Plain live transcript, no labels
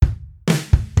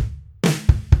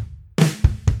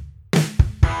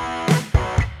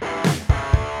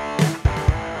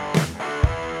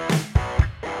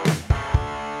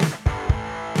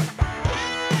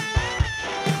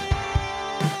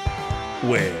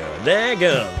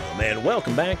Daggum, and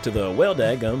welcome back to the Well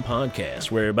Daggum podcast,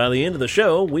 where by the end of the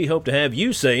show, we hope to have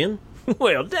you saying,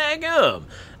 well, daggum,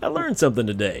 I learned something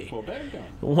today. Well, daggum.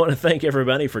 I want to thank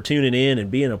everybody for tuning in and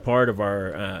being a part of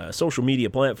our social media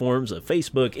platforms of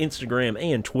Facebook, Instagram,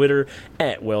 and Twitter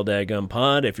at Well Daggum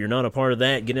Pod. If you're not a part of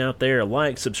that, get out there,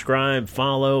 like, subscribe,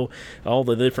 follow, all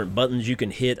the different buttons you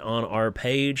can hit on our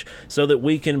page so that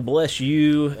we can bless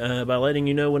you by letting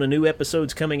you know when a new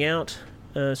episode's coming out.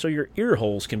 So your ear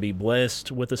holes can be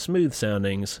blessed with the smooth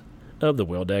soundings of the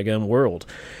Well Daggum world.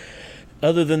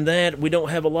 Other than that, we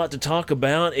don't have a lot to talk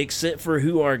about except for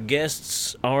who our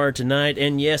guests are tonight.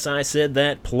 And yes, I said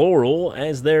that plural,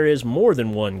 as there is more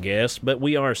than one guest, but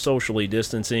we are socially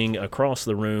distancing across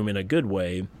the room in a good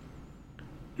way.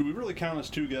 Do we really count as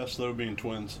two guests, though, being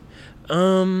twins?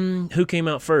 Who came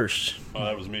out first? Oh,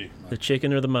 that was me. The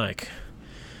chicken or the mic?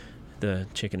 The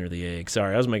chicken or the egg.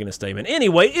 Sorry, I was making a statement.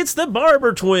 Anyway, it's the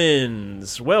Barber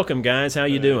twins. Welcome, guys. How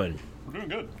you doing? We're doing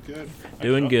good. Good.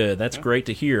 Doing good. That's great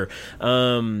to hear.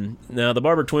 Now, the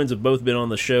Barber twins have both been on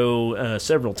the show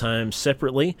several times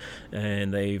separately,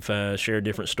 and they've shared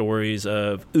different stories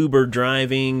of Uber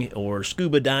driving or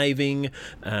scuba diving,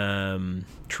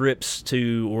 trips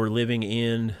to or living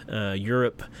in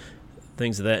Europe,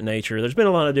 things of that nature. There's been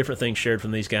a lot of different things shared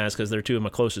from these guys because they're two of my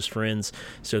closest friends,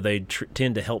 so they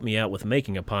tend to help me out with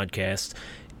making a podcast.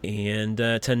 And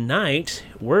tonight,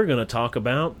 we're going to talk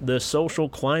about the social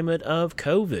climate of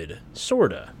COVID,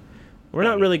 sorta. We're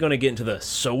not really going to get into the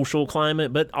social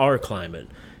climate, but our climate,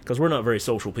 because we're not very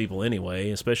social people anyway,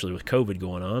 especially with COVID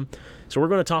going on. So we're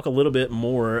going to talk a little bit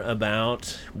more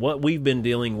about what we've been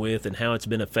dealing with and how it's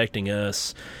been affecting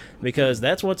us, because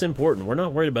that's what's important. We're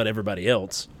not worried about everybody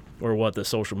else or what the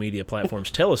social media platforms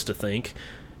tell us to think.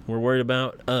 We're worried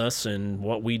about us and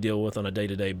what we deal with on a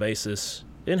day-to-day basis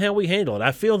and how we handle it.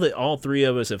 I feel that all three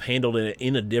of us have handled it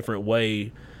in a different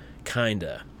way,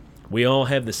 kinda. We all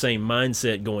have the same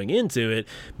mindset going into it,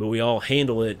 but we all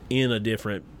handle it in a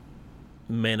different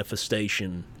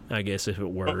manifestation, I guess, if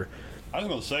it were. I was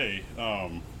going to say,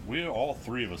 all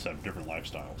three of us have different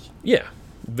lifestyles. Yeah,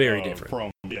 very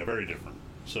different. Very different.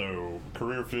 So,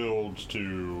 career fields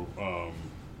to,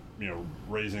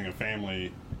 raising a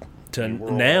family. To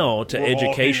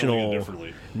educational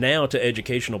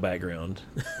background.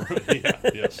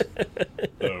 Yes.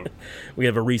 So, we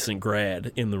have a recent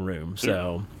grad in the room,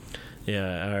 so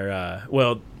yeah.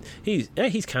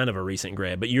 He's kind of a recent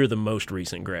grad, but you're the most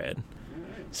recent grad.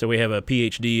 So we have a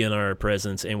PhD in our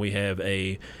presence, and we have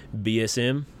a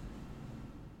BSM.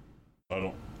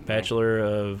 Bachelor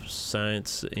of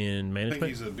Science in Management.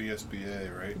 I think he's a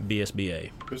BSBA, right?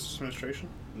 BSBA. Business Administration?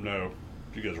 No,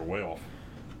 you guys are way off.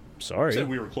 Sorry. You said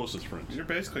we were closest friends. You're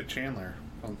basically Chandler.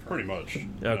 Pretty much.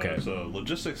 Okay. So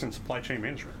logistics and supply chain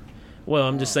management. Well,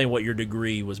 I'm just saying what your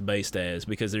degree was based as,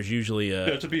 because there's usually a...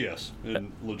 Yeah, it's a BS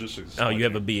in logistics. Oh, you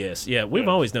have a BS. Yeah, we've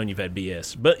always known you've had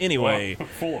BS. But anyway,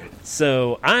 full of it.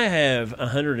 So I have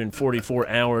 144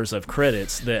 hours of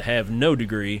credits that have no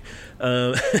degree.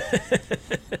 But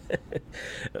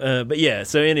yeah,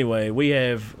 so anyway, we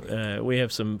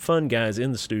have some fun guys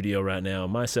in the studio right now,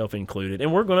 myself included,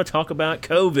 and we're going to talk about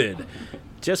COVID.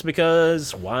 Just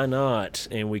because, why not?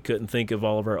 And we couldn't think of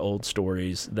all of our old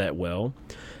stories that well.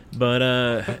 But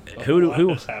who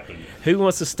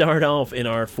wants to start off in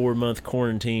our 4-month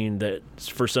quarantine that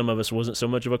for some of us wasn't so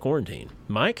much of a quarantine?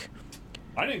 Mike?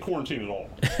 I didn't quarantine at all.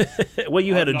 Well,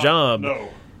 you had a job. No.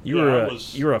 You were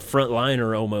a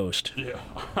frontliner almost. Yeah.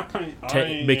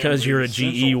 Because you're a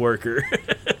GE worker.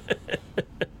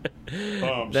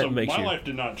 So my life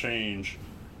did not change.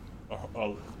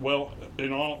 Well,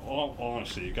 in all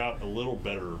honesty, it got a little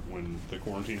better when the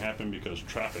quarantine happened because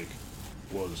traffic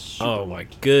was super oh my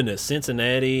goodness,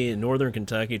 Cincinnati and Northern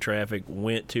Kentucky traffic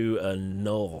went to a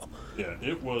null. Yeah,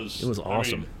 it was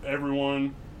awesome.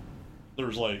 Everyone,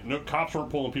 there's no cops weren't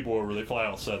pulling people over. They flat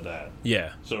out said that.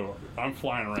 Yeah. So I'm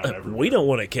flying around everywhere. We don't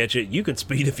want to catch it. You can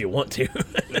speed if you want to.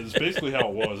 It's basically how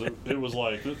it was. It was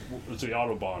it's the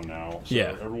Autobahn now. So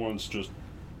yeah. Everyone's just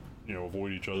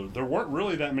avoid each other. There weren't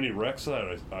really that many wrecks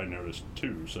that I noticed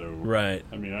too. So right.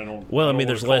 I mean, I don't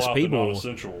there's less people. The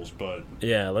non-essentials, but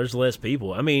yeah, there's less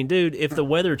people. I mean, dude, if the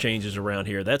weather changes around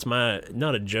here, that's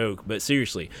not a joke, but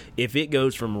seriously, if it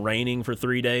goes from raining for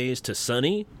 3 days to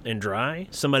sunny and dry,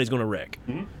 somebody's going to wreck.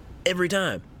 Mm-hmm. Every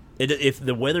time. If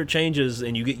the weather changes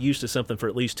and you get used to something for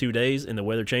at least 2 days and the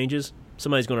weather changes,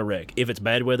 somebody's going to wreck. If it's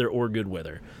bad weather or good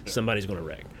weather, somebody's going to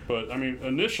wreck. But, I mean,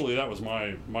 initially that was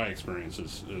my experience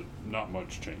is not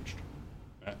much changed.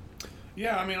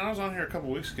 Yeah, I mean, I was on here a couple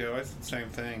weeks ago. I said the same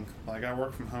thing. I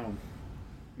work from home.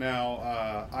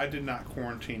 Now, I did not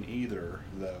quarantine either,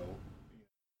 though.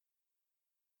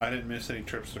 I didn't miss any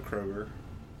trips to Kroger.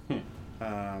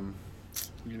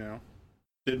 You know,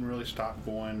 didn't really stop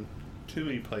going too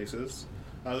many places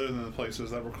other than the places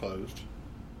that were closed.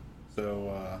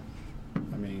 So,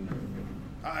 I mean,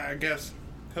 I guess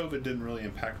COVID didn't really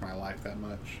impact my life that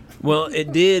much. Well,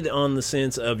 it did on the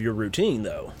sense of your routine,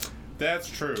 though. That's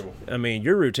true. I mean,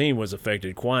 your routine was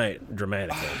affected quite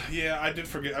dramatically. Yeah, I did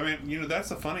forget. I mean, you know, that's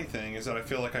the funny thing is that I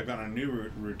feel like I've got a new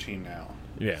routine now.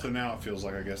 Yeah. So now it feels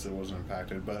like I guess it wasn't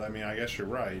impacted. But, I mean, I guess you're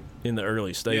right. In the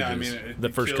early stages, Yeah, I mean, the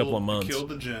first couple of months. It killed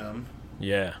the gym.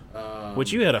 Yeah.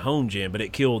 Which you had a home gym, but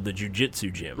it killed the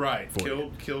jiu-jitsu gym. Right.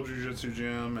 Killed jiu-jitsu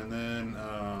gym. And then,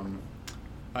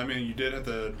 I mean, you did have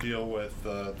to deal with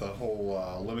the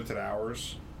whole limited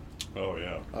hours. Oh,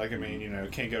 yeah. Like, I mean, you know,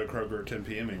 can't go to Kroger at 10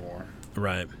 p.m. anymore.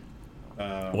 Right.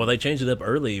 Well, they changed it up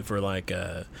early for, like,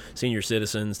 senior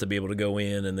citizens to be able to go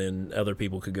in, and then other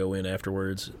people could go in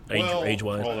afterwards,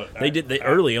 age-wise. They did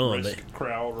early on.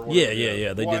 Crowd or whatever.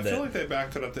 Yeah. They did that. I feel like they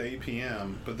backed it up to 8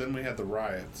 p.m., but then we had the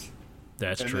riots.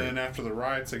 That's true. And then after the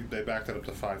riots, they backed it up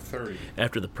to 5:30.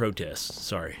 After the protests.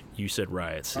 Sorry, you said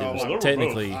riots. It was well,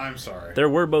 technically, I'm sorry. There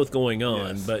were both going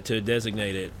on, Yes. but to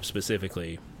designate it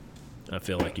specifically, I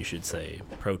feel like you should say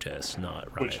protests,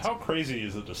 not riots. Which, how crazy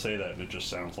is it to say that and it just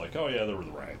sounds like, oh yeah, there were the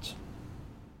riots?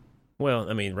 Well,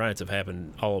 I mean, riots have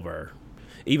happened all of our...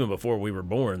 Even before we were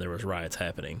born, there was riots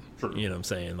happening. True. You know what I'm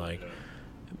saying? Like,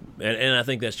 and I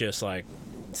think that's just like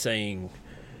saying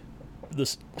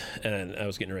this... And I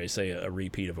was getting ready to say a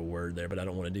repeat of a word there, but I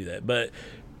don't want to do that. But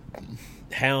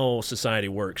how society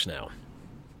works now,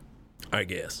 I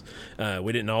guess.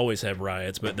 We didn't always have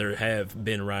riots, but there have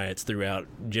been riots throughout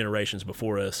generations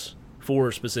before us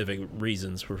for specific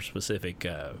reasons, for specific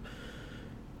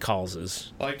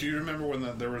causes. Like, do you remember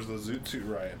when there was the Zoot Suit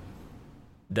riot?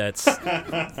 That's...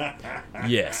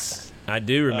 Yes. I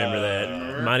do remember that.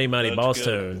 Remember? Mighty Boss good.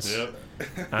 Tones. Yep.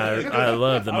 I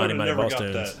love the I Mighty would've never Boss got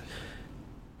Tones.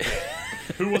 that.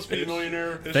 Who wants to be a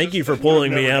millionaire? Thank you for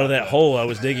pulling me out of that got hole I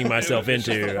was digging myself It's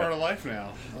just a into. part of life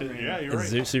now. I mean, Yeah, you're right.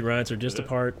 Zoot Suit riots are just a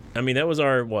part. I mean, that was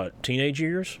our, teenage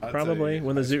years, I'd probably, say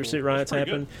when the high Zoot school. Suit riots pretty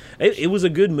happened. It was a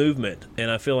good movement, and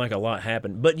I feel like a lot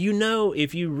happened. But you know,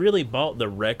 if you really bought the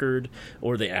record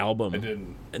or the album, I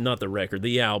didn't. not the record,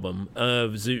 the album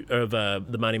of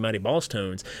the Mighty Boss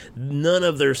Tones, none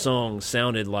of their songs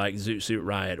sounded like Zoot Suit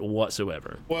Riot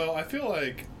whatsoever. Well, I feel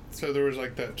like, so there was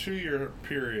like that 2-year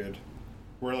period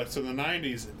where, like, so the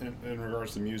 90s, in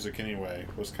regards to music anyway,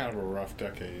 was kind of a rough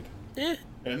decade. Eh,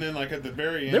 And then, like, at the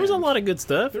very end... there was a lot of good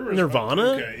stuff. there was Nirvana.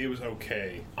 Okay, it was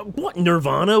okay. What?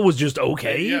 Nirvana was just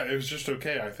okay? Yeah, it was just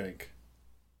okay, I think.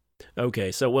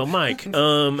 Okay, so, well, Mike,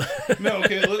 No,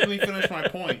 okay, let me finish my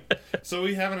point. So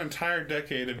we have an entire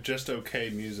decade of just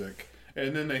okay music,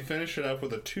 and then they finish it up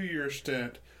with a 2-year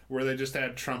stint where they just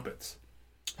add trumpets.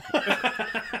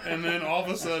 And then all of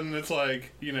a sudden it's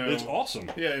like, you know... It's awesome.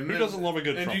 Yeah, and Who then, doesn't love a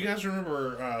good and trumpet? do you guys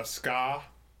remember ska?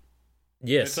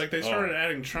 yes. It's like they started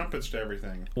adding trumpets to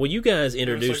everything. Well, you guys It was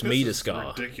introduced like, me to this is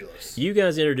ska. ridiculous. You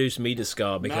guys introduced me to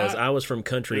ska because Not- I was from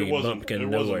country It wasn't bumpkin us.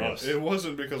 nowhere. It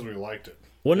wasn't because we liked it.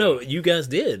 Well, no, you guys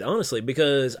did, honestly,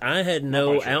 because I had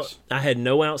by choice. I had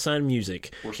no outside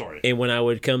music. We're sorry. And when I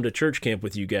would come to church camp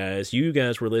with you guys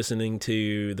were listening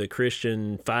to the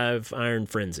Christian Five Iron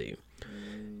Frenzy.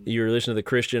 You were listening to the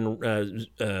Christian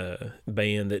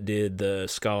band that did the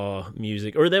ska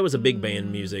music, or that was a big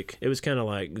band music. It was kind of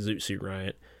like Zoot Suit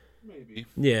Riot. Maybe.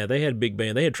 Yeah, they had a big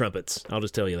band. They had trumpets. I'll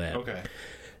just tell you that. Okay.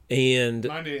 And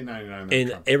 98.99.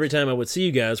 and every time I would see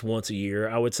you guys once a year,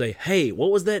 I would say, "Hey, what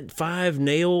was that 5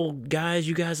 nail guys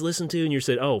you guys listened to?" And you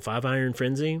said, "Oh, 5 Iron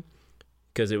Frenzy,"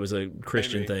 because it was a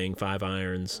Christian Maybe. thing. 5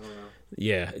 irons.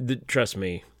 Yeah, trust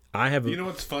me, I have. You know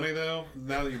what's funny though?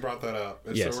 Now that you brought that up,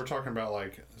 is Yes. so we're talking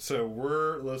about so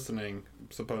we're listening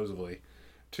supposedly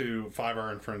to 5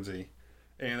 Iron Frenzy,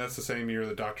 and that's the same year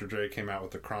that Dr. Dre came out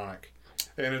with the Chronic,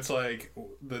 and it's like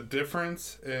the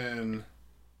difference in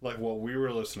like what we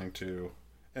were listening to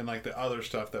and like the other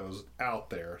stuff that was out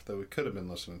there that we could have been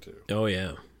listening to. Oh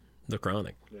yeah, the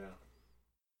Chronic. Yeah.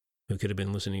 We could have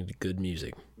been listening to good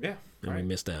music, Yeah. and we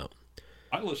missed out.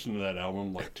 I listened to that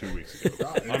album like 2 weeks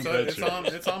ago. It's, dead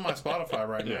it's on my Spotify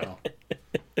right Yeah. now.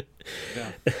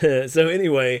 Yeah. So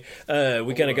anyway,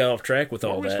 we kind of got off track with Were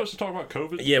all we that. supposed to talk about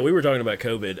COVID? Yeah, we were talking about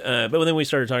COVID, but then we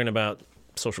started talking about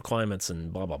social climates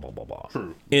and blah blah blah blah blah. True.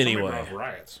 Somebody Anyway. brought up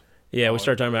riots. Yeah, we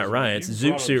started talking about riots, you Zoot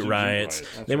brought up Suit Zoot Suit riots,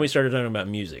 riots. That's then we right. started talking about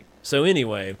music. So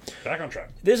anyway, Back on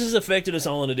track. this has affected us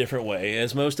all in a different way.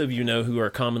 As most of you know who are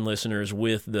common listeners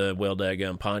with the Well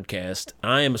Daggum podcast,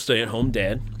 I am a stay-at-home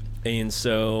dad. And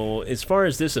so as far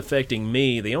as this affecting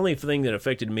me, the only thing that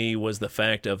affected me was the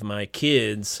fact of my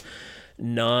kids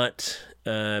not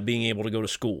being able to go to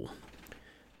school.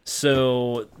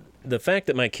 So the fact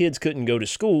that my kids couldn't go to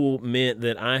school meant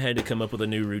that I had to come up with a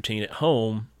new routine at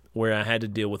home where I had to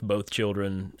deal with both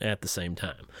children at the same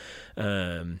time.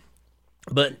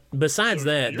 But besides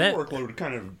that, your workload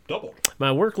kind of doubled. My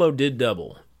workload did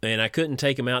double, and I couldn't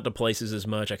take them out to places as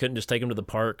much. I couldn't just take them to the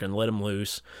park and let them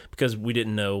loose because we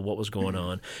didn't know what was going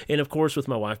on. And of course, with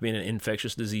my wife being an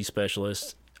infectious disease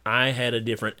specialist, I had a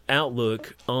different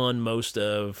outlook on most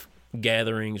of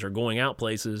gatherings or going out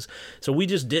places, so we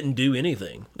just didn't do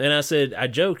anything. And I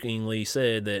jokingly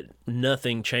said that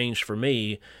nothing changed for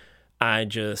me. I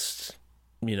just,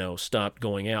 stopped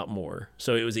going out more.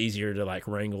 So it was easier to like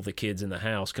wrangle the kids in the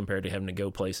house compared to having to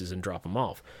go places and drop them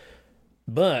off.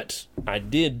 But I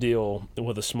did deal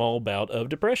with a small bout of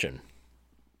depression.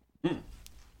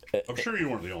 I'm sure you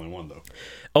weren't the only one, though.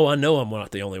 Oh, I know I'm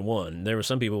not the only one. There were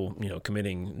some people,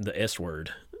 committing the S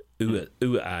word,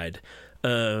 ooh-eyed,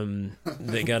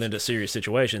 that got into serious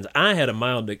situations. I had a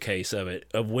mild case of it,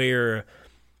 of where,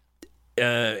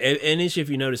 and if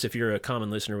you notice, if you're a common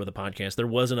listener with a podcast, there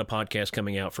wasn't a podcast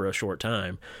coming out for a short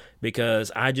time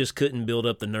because I just couldn't build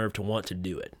up the nerve to want to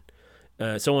do it.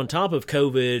 So on top of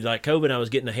COVID, I was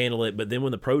getting to handle it, but then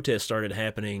when the protests started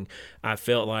happening, I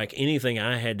felt like anything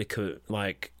I had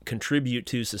to contribute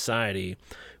to society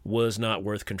was not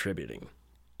worth contributing.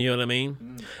 You know what I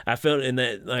mean? I felt in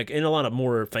that, and a lot of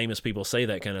more famous people say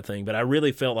that kind of thing, but I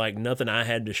really felt like nothing I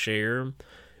had to share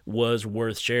was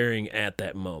worth sharing at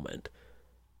that moment.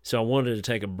 So I wanted to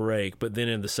take a break, but then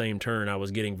in the same turn, I was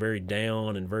getting very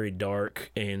down and very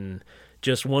dark and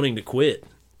just wanting to quit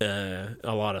a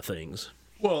lot of things.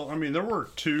 Well, I mean, there were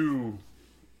two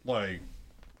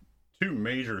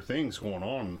major things going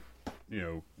on.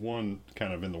 One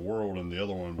kind of in the world, and the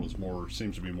other one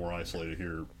seems to be more isolated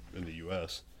here in the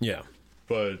U.S. Yeah.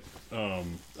 But,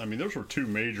 I mean, those were two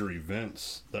major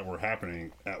events that were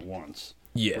happening at once.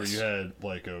 Yes. Where you had,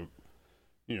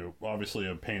 obviously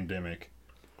a pandemic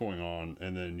going on,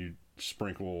 and then you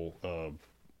sprinkle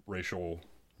racial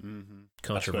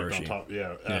controversy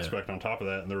aspect on top of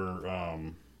that, and there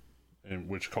and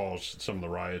which caused some of the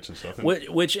riots and stuff.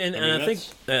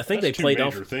 I think they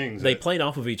played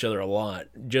off of each other a lot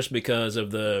just because of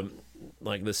the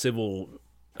civil.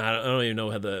 I don't even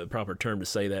know how the proper term to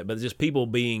say that, but just people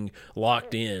being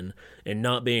locked in and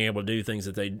not being able to do things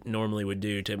that they normally would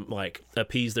do to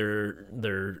appease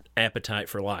their appetite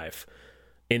for life.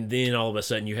 And then all of a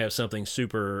sudden you have something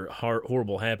super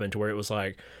horrible happen to where it was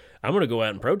like, I'm going to go out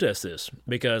and protest this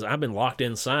because I've been locked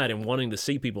inside and wanting to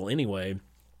see people anyway.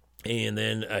 And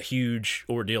then a huge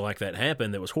ordeal like that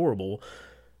happened that was horrible.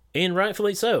 And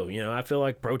rightfully so. I feel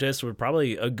like protests were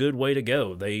probably a good way to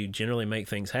go. They generally make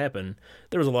things happen.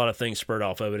 There was a lot of things spurred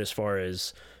off of it as far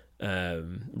as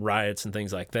riots and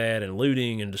things like that and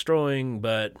looting and destroying.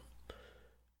 But,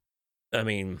 I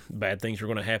mean, bad things were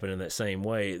going to happen in that same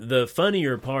way. The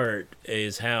funnier part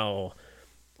is how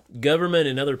government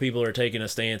and other people are taking a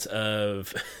stance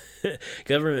of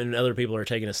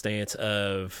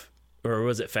or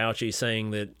was it Fauci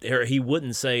saying that, or he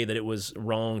wouldn't say that it was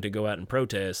wrong to go out and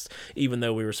protest, even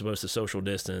though we were supposed to social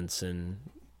distance and.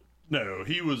 No,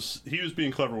 he was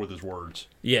being clever with his words.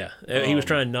 Yeah, he was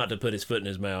trying not to put his foot in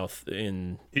his mouth.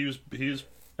 He was.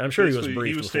 I'm sure he was briefed.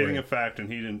 He was stating a fact,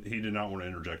 and he did not want to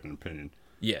interject an opinion.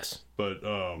 Yes, but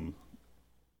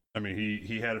I mean,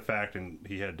 he had a fact and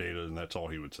he had data, and that's all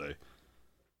he would say.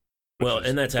 Well,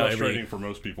 and that's how frustrating for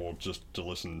most people just to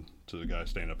listen to the guy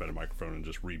stand up at a microphone and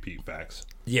just repeat facts.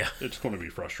 Yeah, it's going to be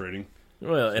frustrating.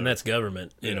 Well, and that's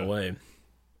government in a way,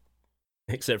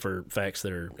 except for facts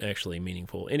that are actually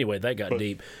meaningful. Anyway, that got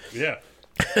deep. Yeah.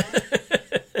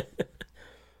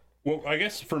 Well, I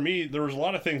guess for me, there was a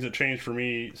lot of things that changed for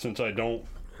me since I don't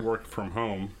work from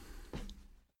home.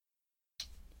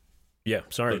 Yeah,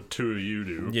 sorry. The two of you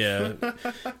do. Yeah,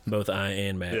 both I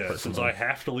and Matt. Yeah, since I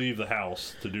have to leave the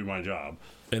house to do my job.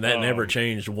 And that never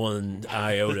changed one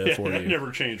iota for you. That never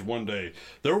changed one day.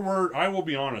 I will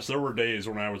be honest, there were days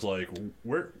when I was like,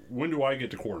 when do I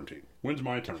get to quarantine? When's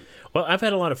my turn? Well, I've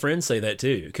had a lot of friends say that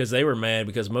too, because they were mad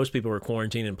because most people were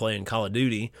quarantined and playing Call of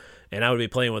Duty, and I would be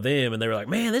playing with them, and they were like,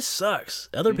 man, this sucks.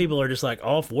 Other people are just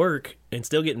off work and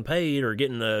still getting paid or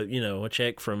getting a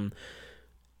check from...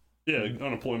 Yeah,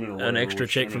 unemployment or whatever. An extra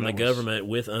check from the government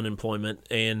with unemployment.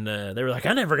 And they were like,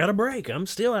 I never got a break. I'm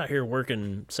still out here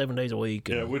working 7 days a week.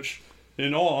 Yeah, which,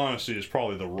 in all honesty, is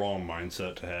probably the wrong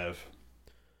mindset to have.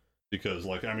 Because, a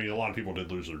lot of people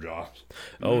did lose their jobs.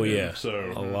 Oh, yeah.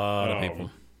 So a lot of people.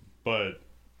 But,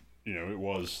 there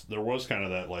was kind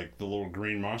of that, the little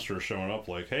green monster showing up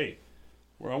hey,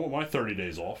 I want my 30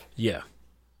 days off. Yeah.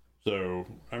 So,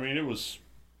 it was...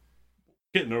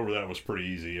 getting over that was pretty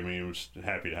easy. I mean, I was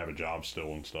happy to have a job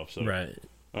still and stuff. So right.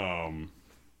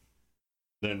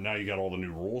 Then now you got all the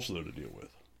new rules though to deal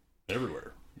with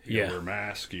everywhere. You gotta wear a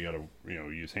mask. You gotta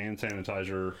use hand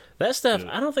sanitizer. That stuff.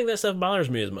 I don't think that stuff bothers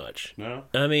me as much. No.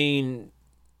 I mean,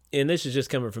 and this is just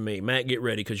coming from me. Matt, get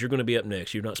ready because you're going to be up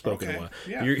next. You've not spoken in a while.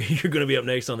 Yeah. You're going to be up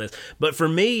next on this. But for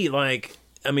me, like,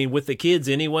 I mean, with the kids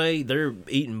anyway, they're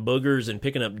eating boogers and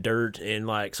picking up dirt and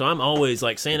like, so I'm always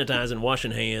like sanitizing,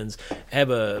 washing hands, have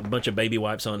a bunch of baby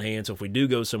wipes on hand. So if we do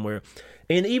go somewhere,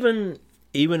 and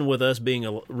even with us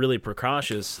being really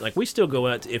precautious, like we still go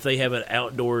out if they have an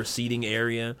outdoor seating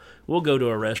area, we'll go to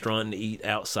a restaurant and eat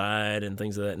outside and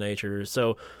things of that nature.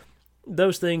 So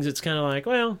those things, it's kind of like,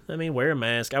 well, I mean, wear a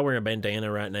mask. I wear a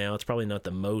bandana right now. It's probably not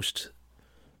the most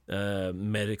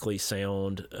medically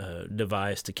sound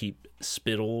device to keep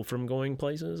spittle from going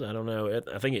places. I don't know.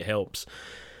 I think it helps.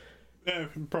 Yeah,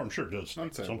 I'm sure it does.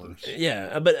 Something.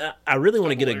 Yeah, but I really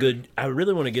want to get a good. I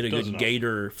really want to get a good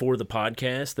gator for the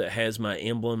podcast that has my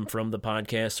emblem from the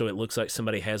podcast, so it looks like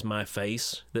somebody has my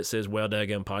face that says "Well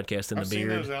Daggum Podcast" in the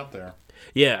beard. I've seen those out there.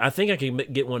 Yeah, I think I can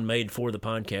get one made for the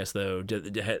podcast though.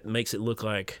 That makes it look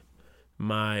like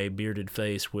my bearded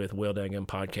face with "Well Daggum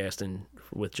Podcast" and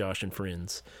with Josh and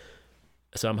friends.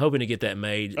 So I'm hoping to get that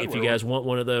made. If you guys want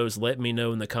one of those, let me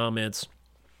know in the comments.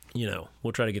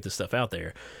 We'll try to get this stuff out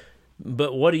there.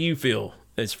 But what do you feel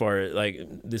as far as, like,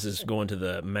 this is going to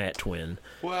the Matt twin?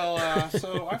 Well,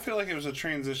 so I feel like it was a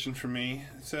transition for me.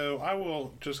 So I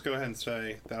will just go ahead and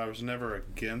say that I was never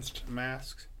against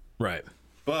masks. Right.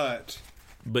 But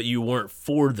you weren't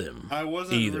for them. I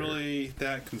wasn't either. really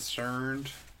that concerned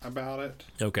about it.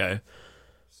 Okay.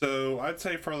 So I'd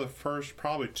say for the first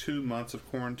probably 2 months of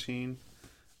quarantine,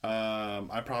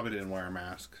 I probably didn't wear a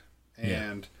mask.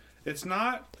 And it's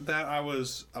not that I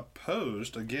was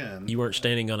opposed, again. You weren't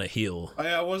standing on a hill.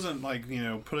 I wasn't, like,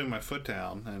 putting my foot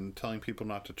down and telling people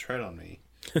not to tread on me.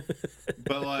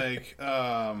 But, like,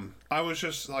 I was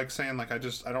just, like, saying, like, I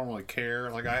don't really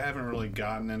care. Like, I haven't really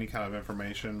gotten any kind of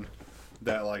information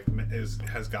that, like,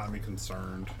 has gotten me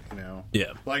concerned,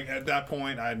 Yeah. Like, at that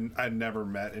point, I'd never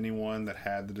met anyone that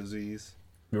had the disease.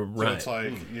 Right. So it's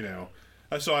like,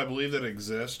 so I believe that it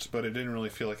exists, but it didn't really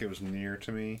feel like it was near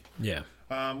to me. Yeah.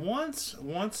 Once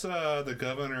the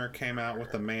governor came out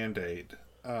with the mandate,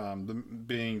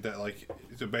 being that, like,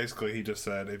 so basically he just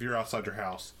said, if you're outside your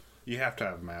house, you have to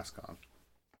have a mask on.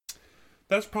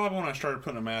 That's probably when I started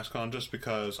putting a mask on, just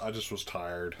because I just was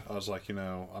tired. I was like,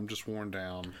 I'm just worn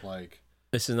down. Like,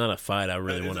 this is not a fight I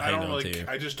really want to hang on to.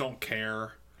 I just don't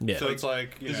care. Yeah. So it's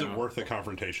like, is it worth the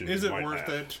confrontation? Is it worth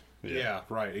it? Yeah,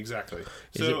 right, exactly.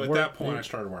 Is so at that point, I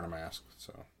started wearing a mask.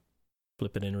 So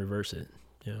flip it and reverse it.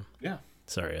 Yeah. Yeah.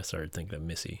 Sorry, I started thinking of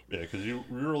Missy. Yeah, because you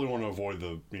really want to avoid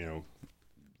the,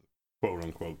 quote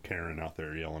unquote Karen out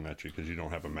there yelling at you because you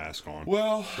don't have a mask on.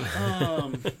 Well,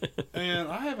 and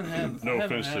I haven't had. No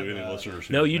offense to any listeners.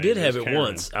 No, you did have it Karen.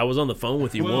 once. I was on the phone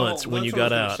with you once when you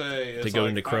got out to go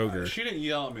into Kroger. She didn't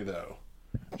yell at me though.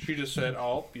 She just said,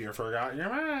 "Oh, you forgot your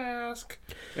mask,"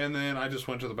 and then I just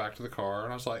went to the back of the car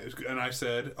and I was like, and I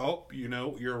said, "Oh,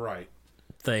 you're right."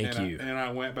 Thank you. And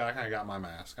I went back and I got my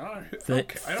mask.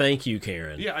 Thank you,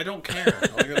 Karen. Yeah, I don't care.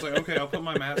 Like, I was like, okay, I'll put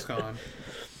my mask on.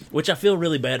 Which I feel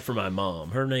really bad for my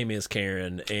mom. Her name is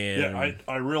Karen, and yeah,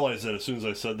 I realized that as soon as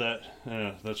I said that.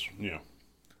 That's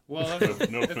Well,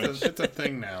 no offense. It's a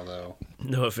thing now, though.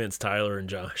 No offense, Tyler and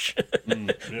Josh.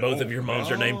 Both of your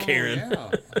moms are named Karen. Yeah,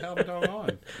 hell the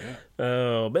doggone. Yeah.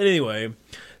 Oh, but anyway,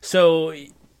 so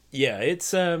yeah,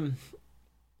 it's I don't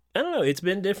know. It's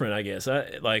been different, I guess.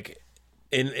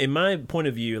 In my point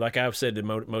of view, like I've said to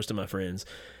most of my friends,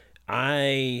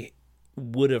 I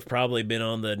would have probably been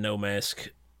on the no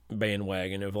mask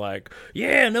bandwagon of like,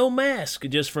 yeah, no mask,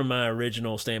 just from my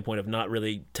original standpoint of not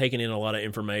really taking in a lot of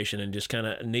information and just kind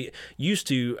of used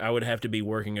to. I would have to be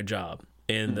working a job,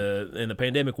 and the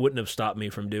pandemic wouldn't have stopped me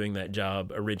from doing that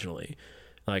job originally.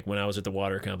 Like when I was at the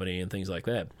water company and things like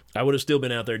that, I would have still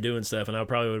been out there doing stuff, and I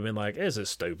probably would have been like, this is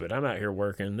stupid. I'm out here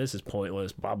working. This is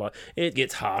pointless, blah, blah. It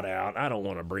gets hot out. I don't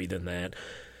want to breathe in that.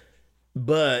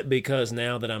 But because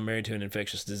now that I'm married to an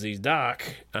infectious disease doc,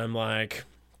 I'm like,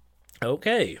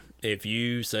 okay, if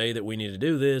you say that we need to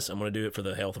do this, I'm going to do it for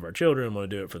the health of our children. I'm going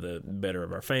to do it for the better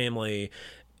of our family,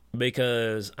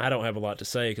 because I don't have a lot to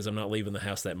say because I'm not leaving the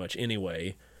house that much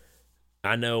anyway.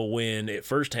 I know when it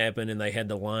first happened and they had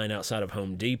the line outside of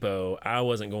Home Depot, I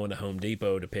wasn't going to Home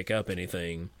Depot to pick up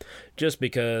anything just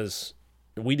because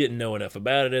we didn't know enough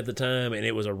about it at the time, and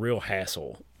it was a real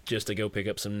hassle just to go pick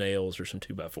up some nails or some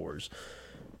 2x4s.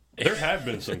 There have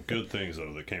been some good things,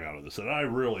 though, that came out of this that I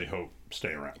really hope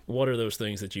stay around. What are those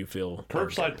things that you feel?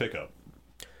 Curbside pickup.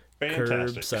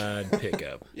 Fantastic. curbside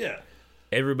pickup. Yeah.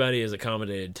 Everybody is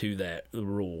accommodated to that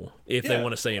rule if they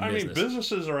want to stay in business. I mean,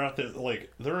 businesses are out there, like,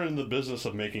 they're in the business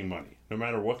of making money, no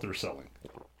matter what they're selling.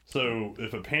 So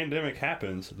if a pandemic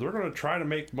happens, they're going to try to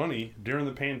make money during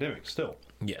the pandemic still.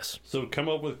 Yes. So come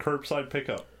up with curbside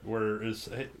pickup, where is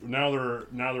now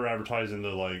they're advertising the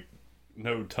like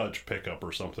no touch pickup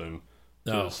or something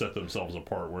to set themselves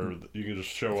apart, where you can just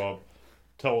show up,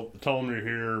 tell them you're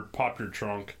here, pop your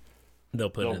trunk, they'll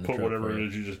put whatever it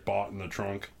is you just bought in the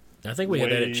trunk. I think we had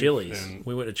that at Chili's.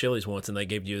 We went to Chili's once, and they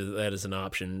gave you that as an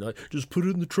option. Like, just put it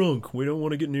in the trunk. We don't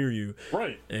want to get near you.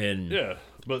 Right. And yeah,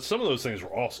 but some of those things were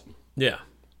awesome. Yeah.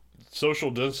 Social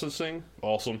distancing,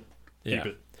 awesome. Keep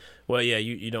it. Well, yeah,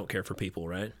 you don't care for people,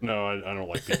 right? No, I don't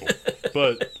like people.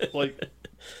 But, like,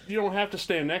 you don't have to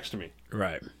stand next to me.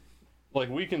 Right. Like,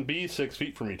 we can be 6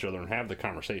 feet from each other and have the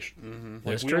conversation. Mm-hmm. Like,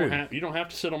 That's true. You don't have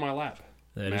to sit on my lap.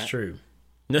 That is true.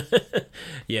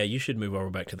 Yeah, you should move over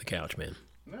back to the couch, man.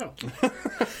 No.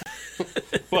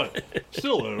 But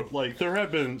still, though, like, there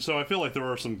have been... So I feel like there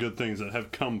are some good things that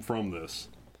have come from this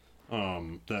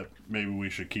that maybe we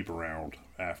should keep around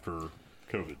after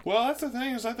COVID. Well, that's the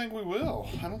thing, is I think we will.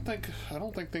 I don't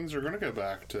think things are going to go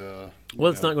back to...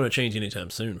 Well, it's not going to change anytime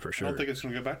soon, for sure. I don't think it's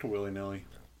going to go back to willy-nilly.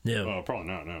 Yeah. Probably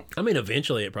not, no. I mean,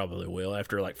 eventually it probably will,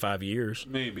 after like 5 years.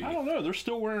 Maybe. I don't know. They're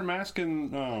still wearing masks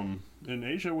in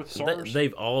Asia with SARS.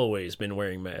 They've always been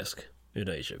wearing masks in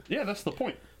Asia. Yeah, that's the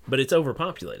point. But it's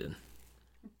overpopulated.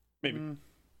 Maybe.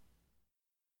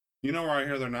 You know where I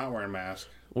hear they're not wearing masks?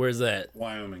 Where's that?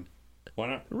 Wyoming. Why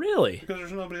not? Really? Because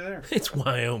there's nobody there. It's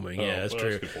Wyoming. Yeah, that's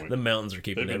true. That's a good point. The mountains are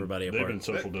keeping everybody apart. They've been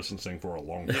social distancing for a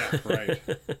long time. Yeah, right.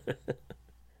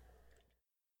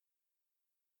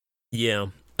 Yeah.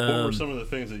 What were some of the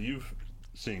things that you've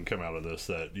seen come out of this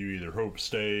that you either hope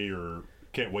stay or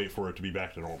can't wait for it to be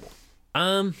back to normal?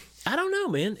 I don't know,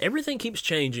 man. Everything keeps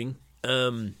changing.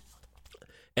 And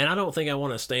I don't think I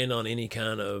want to stand on any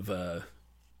kind of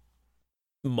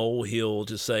molehill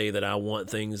to say that I want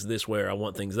things this way or I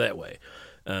want things that way.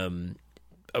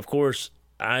 Of course,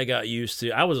 I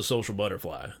was a social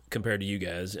butterfly compared to you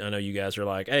guys. I know you guys are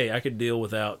like, hey, I could deal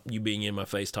without you being in my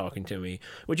face talking to me.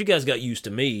 But you guys got used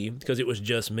to me because it was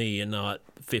just me and not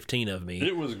 15 of me.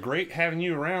 It was great having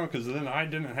you around because then I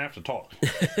didn't have to talk.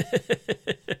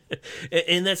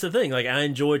 And that's the thing. Like, I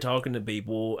enjoy talking to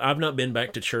people. I've not been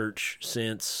back to church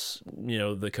since,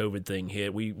 the COVID thing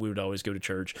hit. We would always go to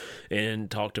church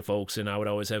and talk to folks, and I would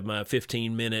always have my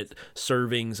 15-minute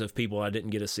servings of people I didn't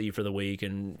get to see for the week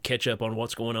and catch up on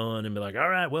what's going on and be like, all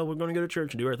right, well, we're going to go to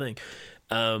church and do our thing.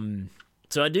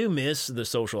 So I do miss the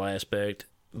social aspect,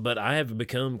 but I have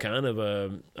become kind of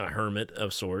a hermit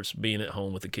of sorts, being at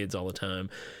home with the kids all the time.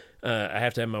 I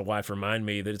have to have my wife remind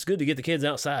me that it's good to get the kids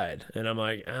outside. And I'm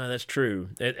like, that's true.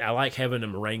 I like having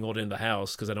them wrangled in the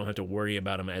house because I don't have to worry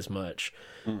about them as much.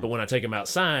 But when I take them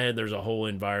outside, there's a whole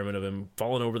environment of them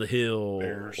falling over the hill.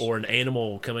 Bears. Or an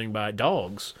animal coming by.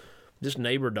 Dogs. Just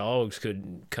neighbor dogs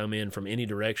could come in from any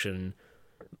direction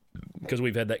because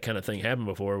we've had that kind of thing happen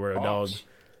before where a dog...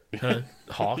 Huh?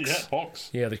 Hawks? Yeah, hawks.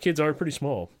 Yeah, the kids are pretty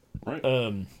small. Right.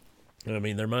 I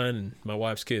mean, they're mine and my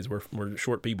wife's kids. We're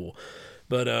short people.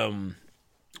 But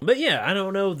yeah, I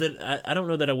don't know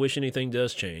that I wish anything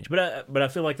does change. But I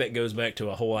feel like that goes back to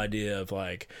a whole idea of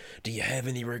like, do you have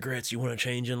any regrets you want to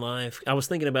change in life? I was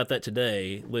thinking about that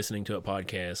today, listening to a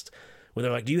podcast where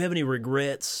they're like, do you have any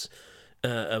regrets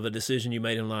of a decision you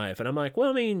made in life? And I'm like,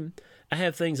 well, I mean, I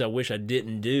have things I wish I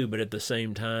didn't do, but at the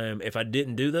same time, if I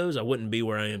didn't do those, I wouldn't be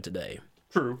where I am today.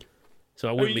 True. So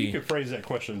I wouldn't be. You could phrase that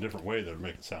question a different way that would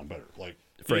make it sound better. Like,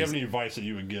 do you have any advice that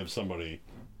you would give somebody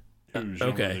who's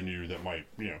younger than you that might,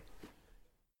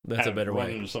 that's a better run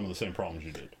way. into some of the same problems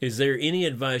you did? Is there any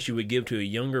advice you would give to a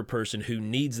younger person who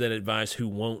needs that advice, who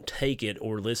won't take it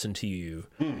or listen to you?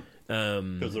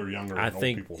 Because they're younger and old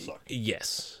people suck.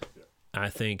 Yes. Yeah. I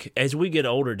think as we get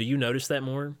older, do you notice that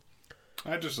more?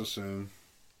 I just assume,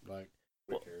 like,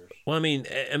 who cares? Well,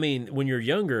 I mean, when you're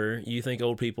younger, you think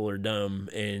old people are dumb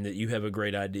and that you have a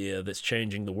great idea that's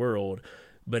changing the world.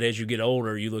 But as you get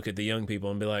older, you look at the young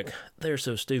people and be like, they're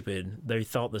so stupid. They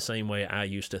thought the same way I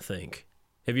used to think.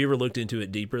 Have you ever looked into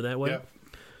it deeper that way? Yep.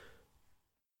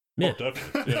 Yeah. Oh,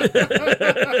 definitely. Yeah.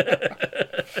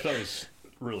 That was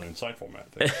really insightful,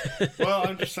 Matt. Thanks. Well,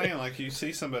 I'm just saying, like, you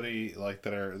see somebody like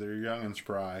they're young and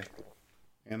spry,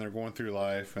 and they're going through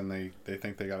life, and they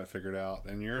think they got it figured out,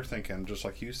 and you're thinking, just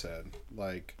like you said,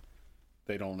 like,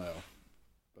 they don't know.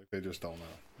 Like, they just don't know.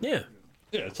 Yeah.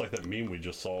 Yeah, it's like that meme we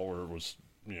just saw where it was,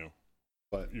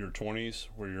 But your 20s,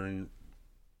 where you're in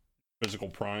physical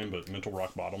prime, but mental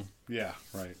rock bottom. yeah,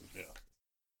 right. Yeah.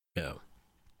 Yeah.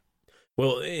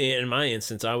 Well, in my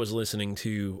instance, I was listening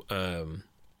to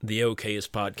the Okayest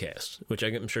podcast, which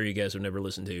I'm sure you guys have never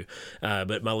listened to.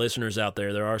 But my listeners out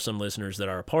there are some listeners that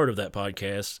are a part of that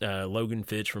podcast. Logan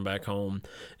Fitch from back home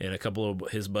and a couple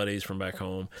of his buddies from back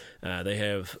home. They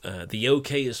have the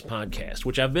Okayest podcast,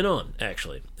 which I've been on,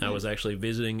 actually. I was actually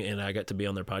visiting, and I got to be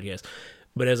on their podcast.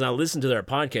 But as I listen to their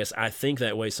podcast, I think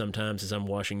that way sometimes as I'm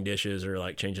washing dishes or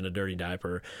like changing a dirty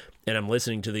diaper, and I'm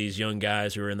listening to these young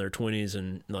guys who are in their 20s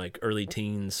and like early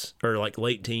teens, or like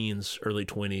late teens, early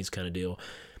 20s kind of deal.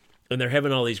 And they're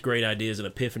having all these great ideas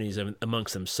and epiphanies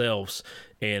amongst themselves,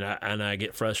 and I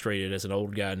get frustrated as an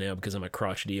old guy now because I'm a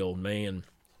crotchety old man,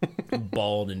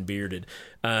 bald and bearded,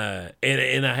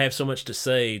 and I have so much to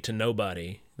say to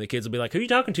nobody. The kids will be like, "Who are you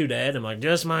talking to, Dad?" I'm like,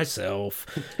 "Just myself,"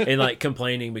 and like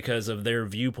complaining because of their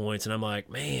viewpoints. And I'm like,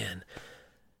 man,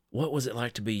 what was it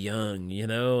like to be young,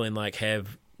 and like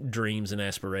have dreams and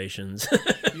aspirations?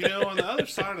 On the other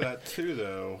side of that too,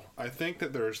 though, I think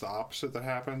that there's the opposite that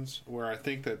happens, where I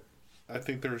think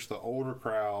there's the older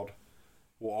crowd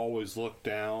will always look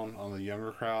down on the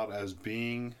younger crowd as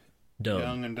being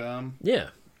young and dumb. Yeah.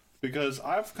 Because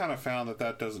I've kind of found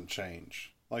that doesn't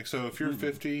change. Like, so if you're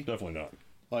 50... Definitely not.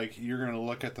 Like, you're going to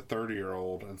look at the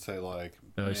 30-year-old and say, like...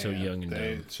 Oh, so young and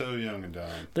dumb. So young and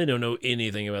dumb. They don't know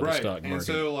anything about the stock market. And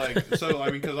so,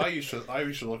 I mean, because I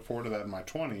used to look forward to that in my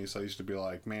 20s. I used to be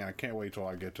like, man, I can't wait till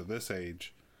I get to this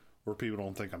age where people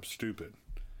don't think I'm stupid.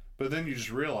 But then you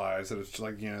just realize that it's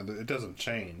like, it doesn't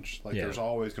change. Like, there's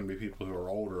always going to be people who are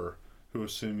older who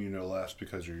assume you know less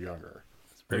because you're younger.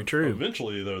 Very true.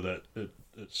 Eventually, though, that it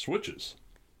switches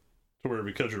to where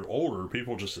because you're older,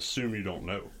 people just assume you don't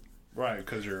know. Right,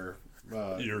 because you're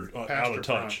out of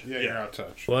touch. Yeah, you're out of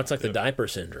touch. Well, it's like the diaper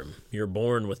syndrome. You're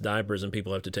born with diapers and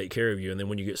people have to take care of you, and then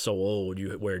when you get so old,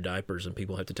 you wear diapers and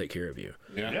people have to take care of you.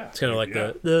 Yeah. It's kind of like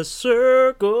the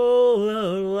circle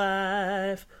of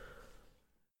life.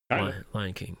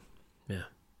 Lion King. Yeah.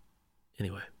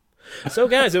 Anyway. So,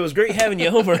 guys, it was great having you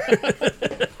over.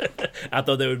 I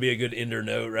thought that would be a good ender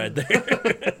note right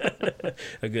there.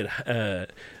 A good high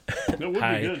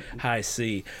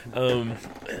C.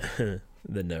 The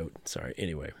note. Sorry.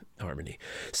 Anyway, harmony.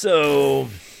 So,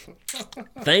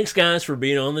 thanks, guys, for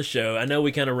being on the show. I know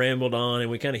we kind of rambled on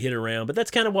and we kind of hit around, but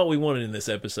that's kind of what we wanted in this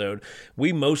episode.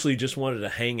 We mostly just wanted to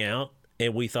hang out,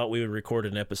 and we thought we would record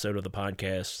an episode of the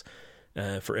podcast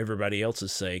for everybody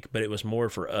else's sake, but it was more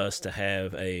for us to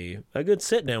have a good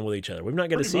sit down with each other. We've not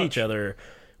got to see each other.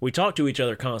 We talk to each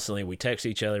other constantly. We text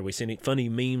each other. We send funny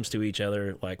memes to each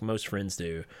other like most friends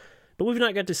do. But we've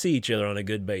not got to see each other on a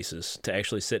good basis to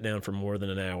actually sit down for more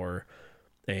than an hour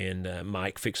and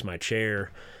Mike fix my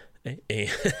chair. And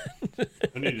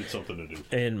I needed something to do.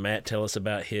 And Matt tell us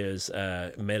about his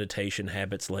meditation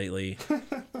habits lately.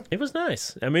 It was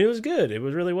nice. I mean, it was good. It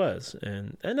really was.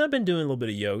 And I've been doing a little bit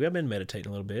of yoga. I've been meditating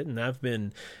a little bit, and I've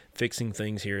been fixing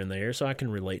things here and there. So I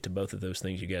can relate to both of those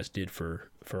things you guys did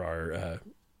for our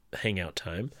hangout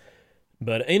time.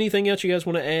 But anything else you guys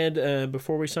want to add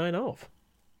before we sign off?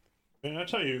 And I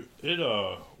tell you,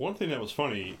 one thing that was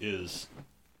funny is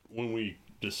when we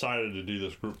decided to do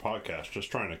this group podcast,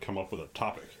 just trying to come up with a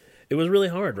topic. It was really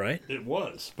hard, right? It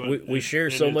was, but we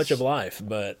share so much of life,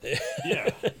 but yeah,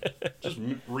 just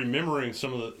remembering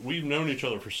some of the. We've known each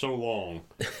other for so long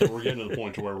that we're getting to the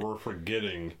point to where we're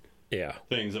forgetting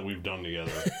things that we've done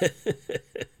together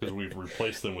because we've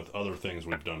replaced them with other things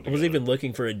we've done together. I was even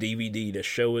looking for a DVD to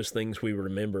show us things we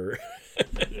remember.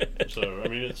 So I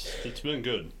mean, it's been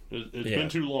good. It's been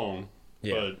too long,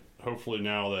 but hopefully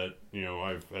now that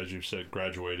I've, as you said,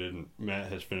 graduated and Matt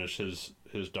has finished his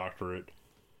doctorate,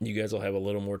 you guys will have a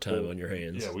little more time on your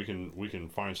hands. Yeah, we can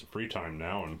find some free time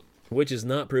now, and which has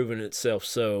not proven itself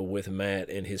so with Matt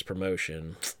and his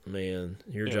promotion. Man,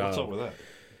 your job. What's up with that?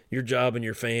 Your job and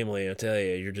your family, I tell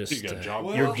you, you're just you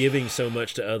you're giving so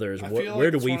much to others.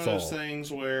 Where do we fall? It's one of those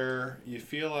things where you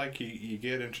feel like you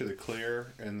get into the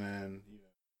clear and then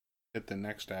hit the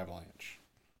next avalanche.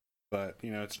 But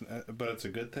it's a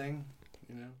good thing,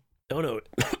 Oh no,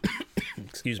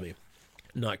 excuse me,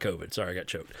 not COVID. Sorry, I got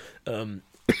choked.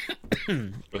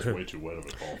 That's way too wet of a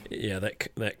call. Yeah,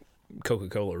 that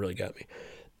Coca-Cola really got me.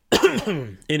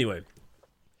 Anyway.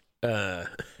 Did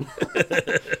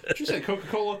you say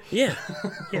Coca-Cola? Yeah,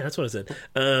 that's what I said.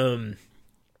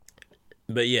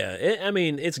 But yeah,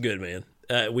 it's good, man.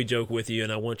 We joke with you,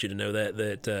 and I want you to know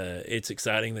that it's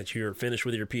exciting that you're finished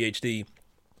with your PhD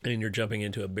and you're jumping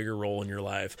into a bigger role in your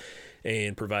life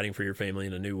and providing for your family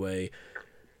in a new way.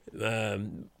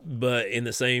 But in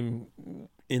the same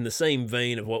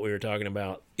vein of what we were talking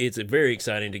about, it's very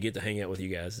exciting to get to hang out with you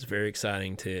guys. It's very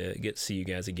exciting to get to see you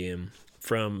guys again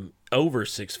from over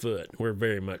 6 foot. We're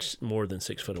very much more than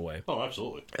 6 foot away. Oh,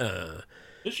 absolutely.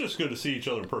 It's just good to see each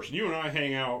other in person. You and I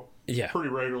hang out pretty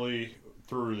regularly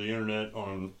through the internet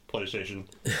on PlayStation.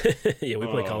 Yeah, we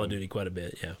play Call of Duty quite a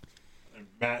bit. Yeah.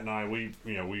 Matt and I, we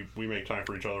make time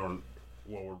for each other when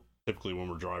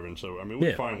we're driving. So I mean,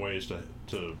 we find ways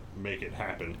to make it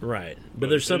happen. Right, but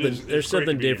there's something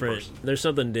different. There's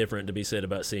something different to be said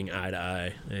about seeing eye to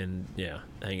eye and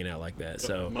hanging out like that.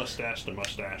 So mustache to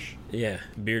mustache. Yeah,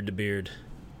 beard to beard.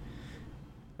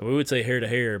 We would say hair to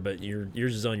hair, but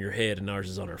yours is on your head and ours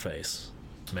is on our face,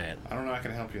 Matt. I don't know. I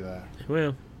can help you that.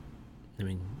 Well, I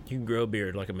mean, you can grow a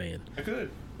beard like a man. I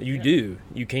could. You do.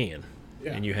 You can.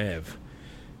 Yeah. And you have.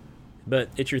 But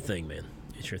it's your thing, man.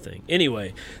 It's your thing.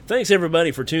 Anyway, thanks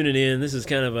everybody for tuning in. This is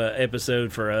kind of an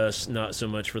episode for us, not so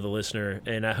much for the listener,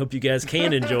 and I hope you guys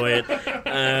can enjoy it.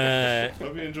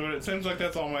 Hope you enjoyed it. It seems like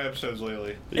that's all my episodes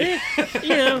lately.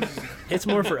 It's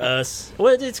more for us.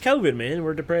 Well, it's COVID, man.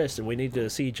 We're depressed, and we need to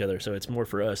see each other, so it's more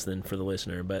for us than for the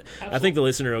listener. But absolutely. I think the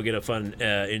listener will get a fun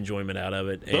enjoyment out of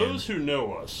it. Those who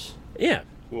know us. Yeah.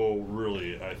 Will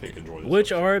really, I think, enjoy this.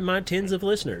 Which are my tens of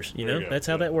listeners. That's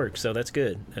how that works. So that's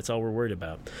good. That's all we're worried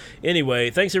about. Anyway,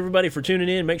 thanks everybody for tuning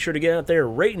in. Make sure to get out there,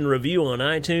 rate and review on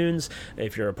iTunes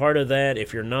if you're a part of that.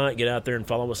 If you're not, get out there and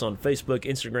follow us on Facebook,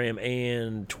 Instagram,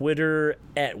 and Twitter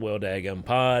at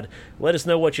WellDagGumPod. Let us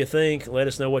know what you think. Let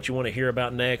us know what you want to hear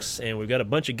about next. And we've got a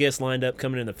bunch of guests lined up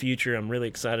coming in the future. I'm really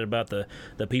excited about the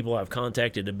people I've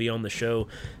contacted to be on the show.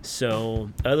 So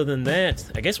other than that,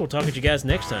 I guess we'll talk to you guys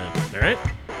next time. All right?